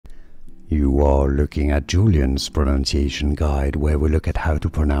You are looking at Julian's pronunciation guide, where we look at how to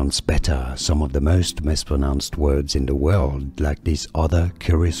pronounce better some of the most mispronounced words in the world, like this other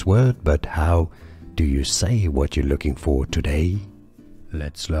curious word. But how do you say what you're looking for today?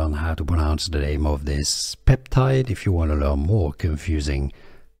 Let's learn how to pronounce the name of this peptide. If you want to learn more confusing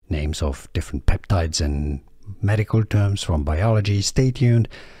names of different peptides and medical terms from biology, stay tuned.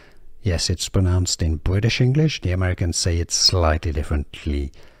 Yes, it's pronounced in British English. The Americans say it slightly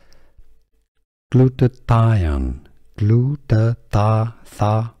differently. Glutathione.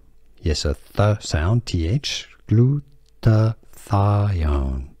 Glutathione. Yes, a th sound, th.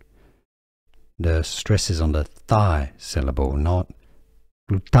 Glutathione. The stress is on the thigh syllable, not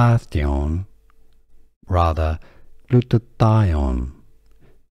glutathione, rather glutathione.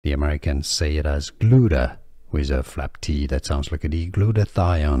 The Americans say it as gluta, with a flap T that sounds like a D,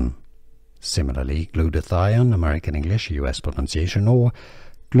 glutathione. Similarly, glutathione, American English, US pronunciation, or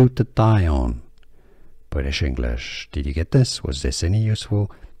glutathione, British English. Did you get this? Was this any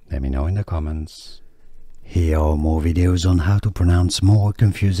useful? Let me know in the comments. Here are more videos on how to pronounce more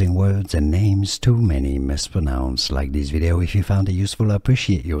confusing words and names too many mispronounced. Like this video if you found it useful. I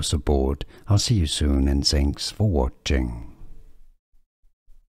appreciate your support. I'll see you soon and thanks for watching.